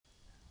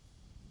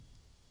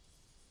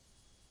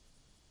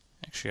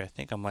Actually, I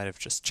think I might have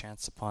just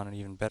chanced upon an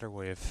even better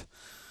way of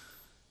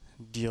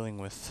dealing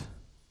with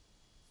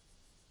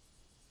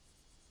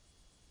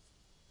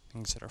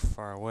things that are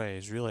far away.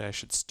 Is really I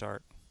should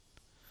start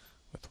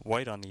with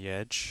white on the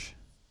edge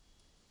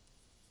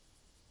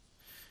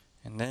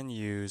and then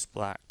use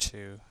black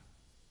to,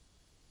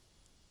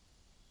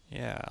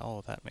 yeah,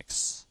 oh, that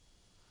makes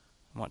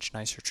a much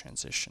nicer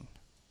transition.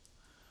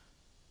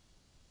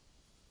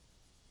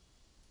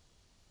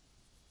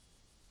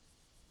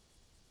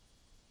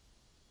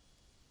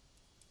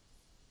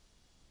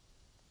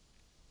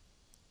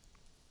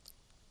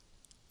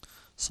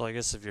 So I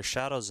guess if your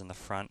shadow's in the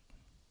front,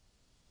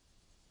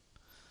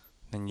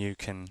 then you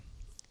can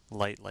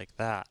light like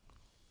that.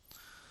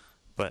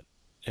 But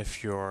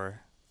if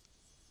your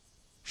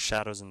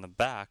shadow's in the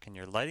back and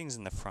your lighting's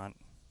in the front,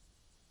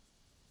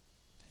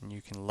 then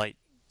you can light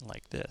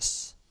like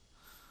this.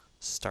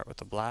 Start with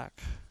the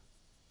black,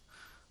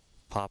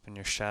 pop in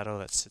your shadow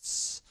that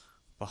sits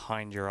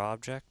behind your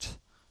object,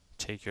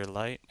 take your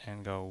light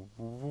and go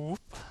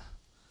whoop.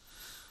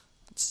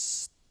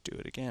 Let's do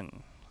it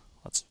again.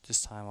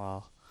 This time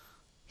I'll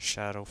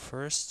shadow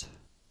first.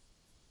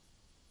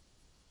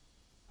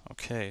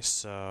 Okay,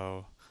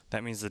 so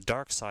that means the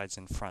dark side's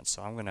in front,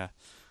 so I'm gonna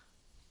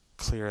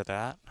clear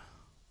that.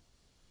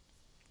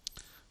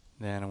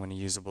 Then I'm gonna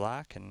use a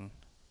black and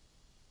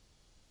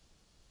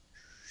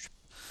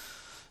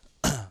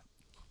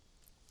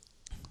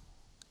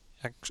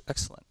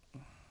excellent.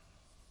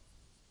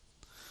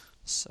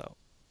 So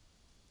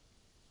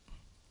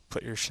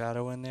put your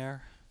shadow in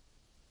there.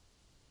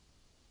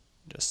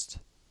 Just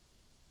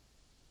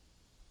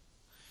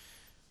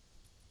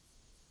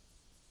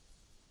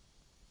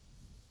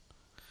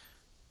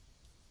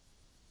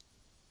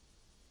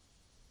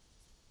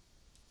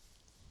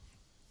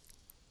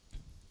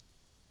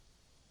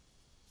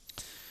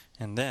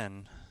and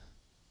then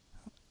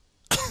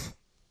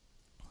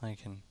I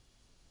can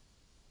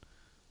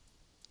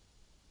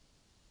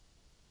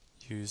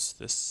use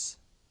this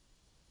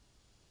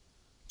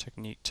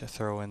technique to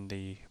throw in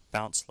the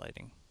bounce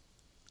lighting.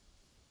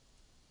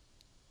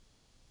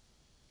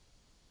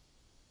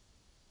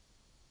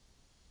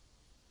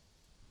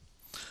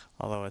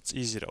 Although it's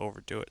easy to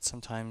overdo it.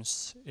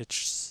 Sometimes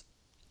it's,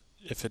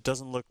 if it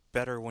doesn't look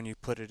better when you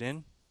put it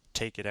in,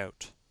 take it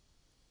out.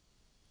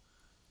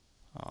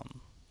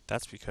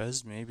 That's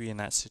because maybe in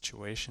that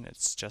situation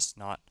it's just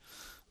not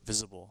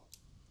visible.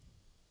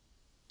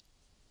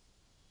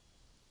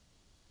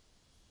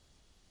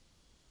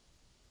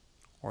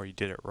 Or you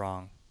did it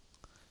wrong.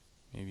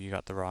 Maybe you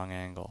got the wrong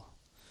angle.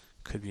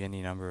 Could be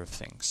any number of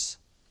things.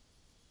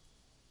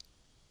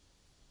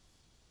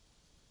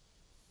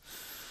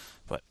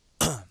 But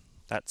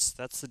that's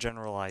the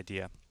general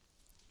idea.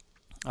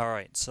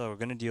 Alright, so we're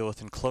going to deal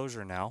with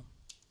enclosure now.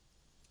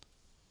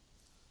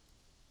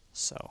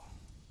 So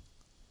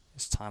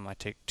this time I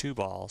take two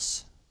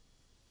balls,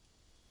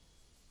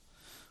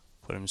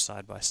 put them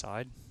side by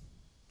side,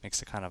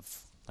 makes it kind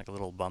of like a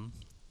little bum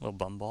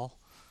ball.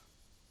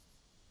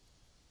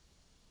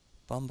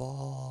 Bum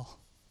ball.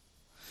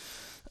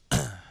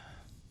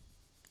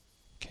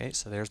 Okay,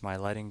 so there's my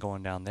lighting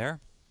going down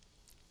there.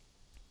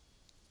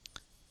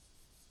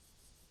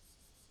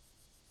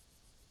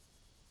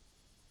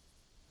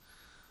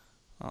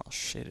 I'll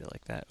shade it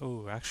like that.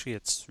 Oh, actually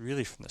it's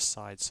really from the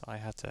side, so I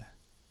have to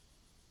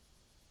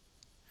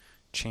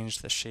change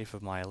the shape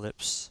of my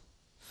ellipse,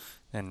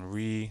 then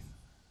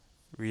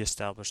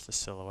re-establish the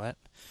silhouette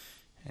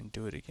and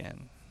do it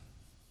again.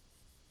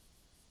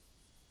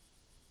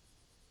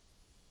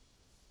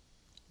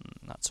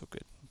 Not so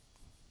good.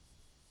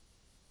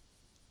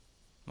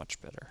 Much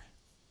better.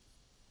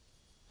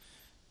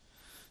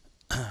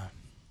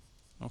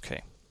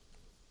 Okay.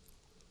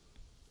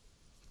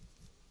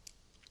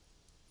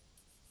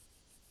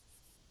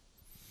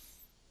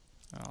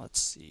 Now let's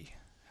see.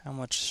 How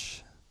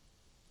much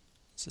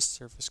is this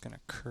surface going to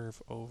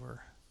curve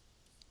over?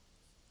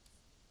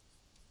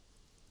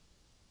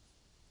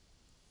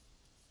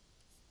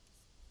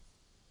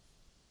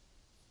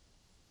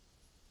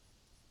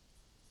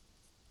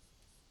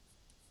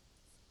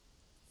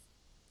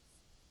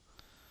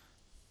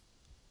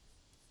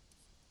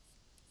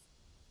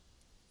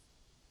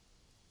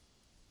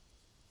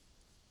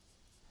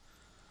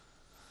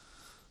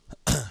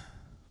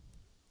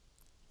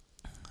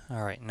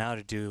 Alright, now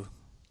to do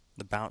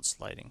the bounce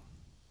lighting.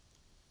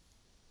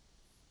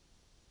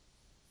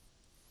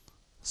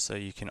 So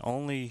you can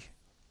only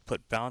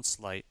put bounce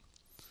light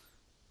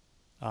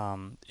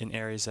in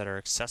areas that are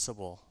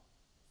accessible,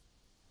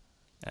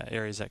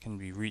 areas that can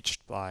be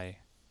reached by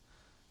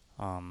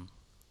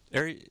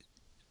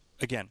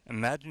again,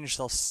 imagine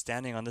yourself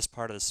standing on this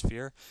part of the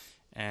sphere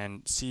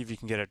and see if you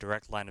can get a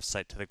direct line of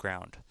sight to the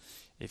ground.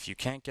 If you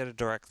can't get a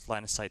direct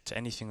line of sight to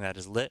anything that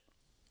is lit,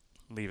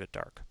 leave it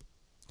dark.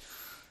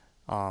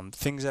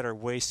 Things that are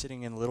way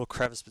sitting in a little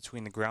crevice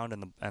between the ground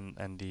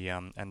and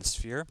the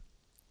sphere,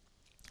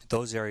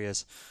 those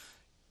areas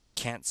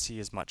can't see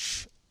as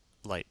much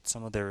light.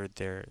 Some of their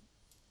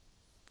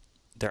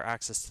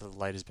access to the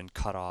light has been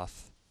cut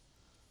off.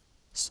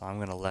 So I'm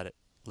going to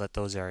let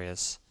those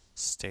areas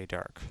stay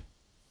dark.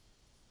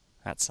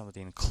 That's some of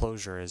the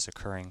enclosure is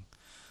occurring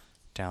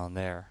down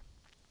there.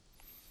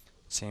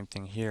 Same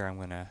thing here. I'm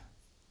gonna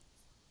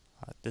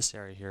this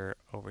area here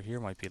over here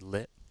might be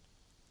lit.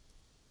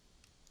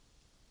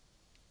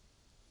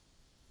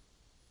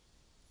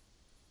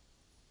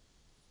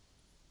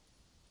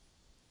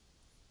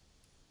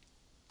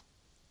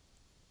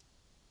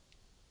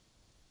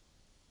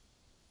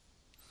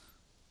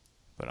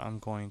 But I'm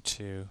going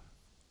to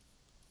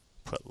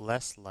put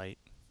less light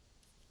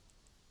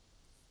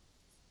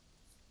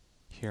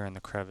here in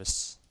the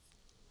crevice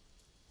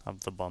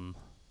of the bum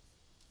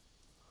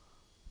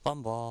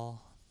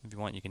ball. If you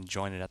want, you can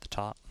join it at the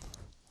top.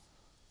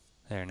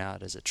 There, now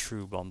it is a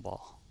true bum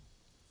ball.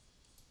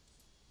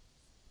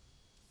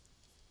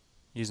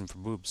 Use them for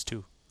boobs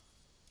too.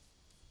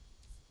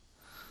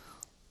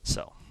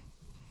 So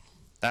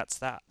that's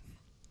that.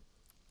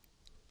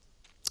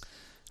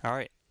 All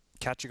right,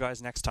 catch you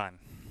guys next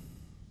time.